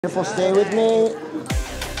Careful, stay with me.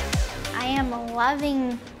 I am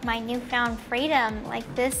loving my newfound freedom.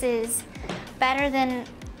 Like, this is better than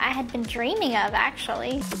I had been dreaming of,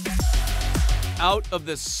 actually. Out of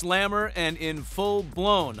the slammer and in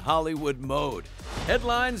full-blown Hollywood mode.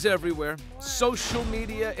 Headlines everywhere, social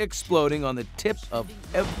media exploding on the tip of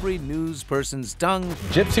every news person's tongue.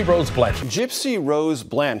 Gypsy Rose Blanchard. Gypsy Rose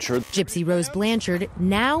Blanchard. Gypsy Rose Blanchard,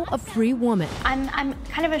 now a free woman. I'm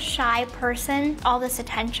kind of a shy person. All this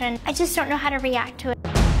attention, I just don't know how to react to it.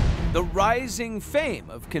 The rising fame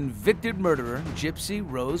of convicted murderer Gypsy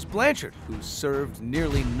Rose Blanchard, who served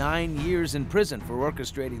nearly 9 years in prison for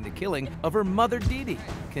orchestrating the killing of her mother Dee Dee,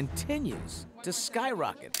 continues to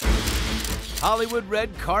skyrocket. Hollywood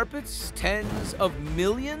red carpets, tens of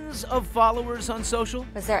millions of followers on social.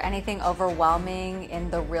 Was there anything overwhelming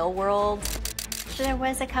in the real world? There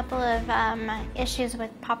was a couple of issues with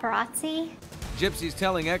paparazzi. Gypsy's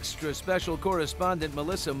telling extra special correspondent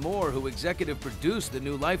Melissa Moore, who executive produced the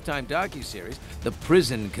new Lifetime docuseries, The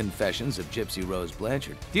Prison Confessions of Gypsy Rose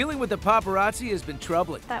Blanchard. Dealing with the paparazzi has been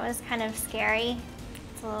troubling. That was kind of scary.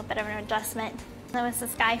 It's a little bit of an adjustment. There was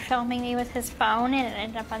this guy filming me with his phone, and it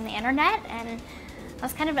ended up on the internet, and I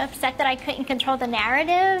was kind of upset that I couldn't control the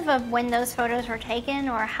narrative of when those photos were taken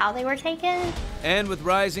or how they were taken. And with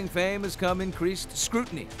rising fame has come increased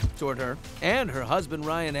scrutiny toward her and her husband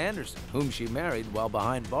Ryan Anderson, whom she married while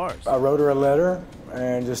behind bars. I wrote her a letter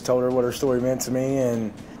and just told her what her story meant to me,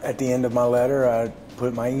 and at the end of my letter I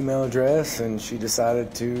put my email address, and she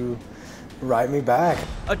decided to write me back.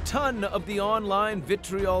 A ton of the online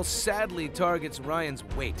vitriol sadly targets Ryan's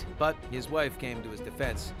weight, but his wife came to his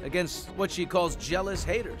defense against what she calls jealous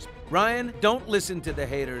haters. Ryan, don't listen to the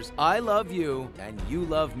haters. I love you and you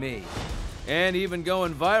love me. And even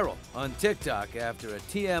going viral on TikTok after a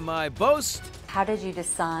TMI boast. How did you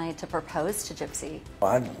decide to propose to Gypsy?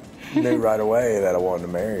 I knew right away that I wanted to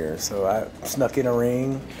marry her, so I snuck in a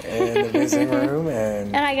ring in the visiting room,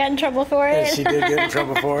 and I got in trouble for it. she did get in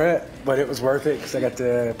trouble for it, but it was worth it because I got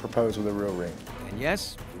to propose with a real ring. And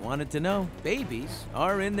yes, if you wanted to know, babies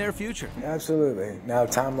are in their future. Absolutely. Now,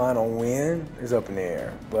 the timeline on when is up in the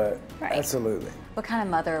air, but Right. absolutely. What kind of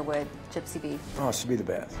mother would Gypsy be? Oh, she'd be the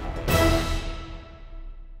best.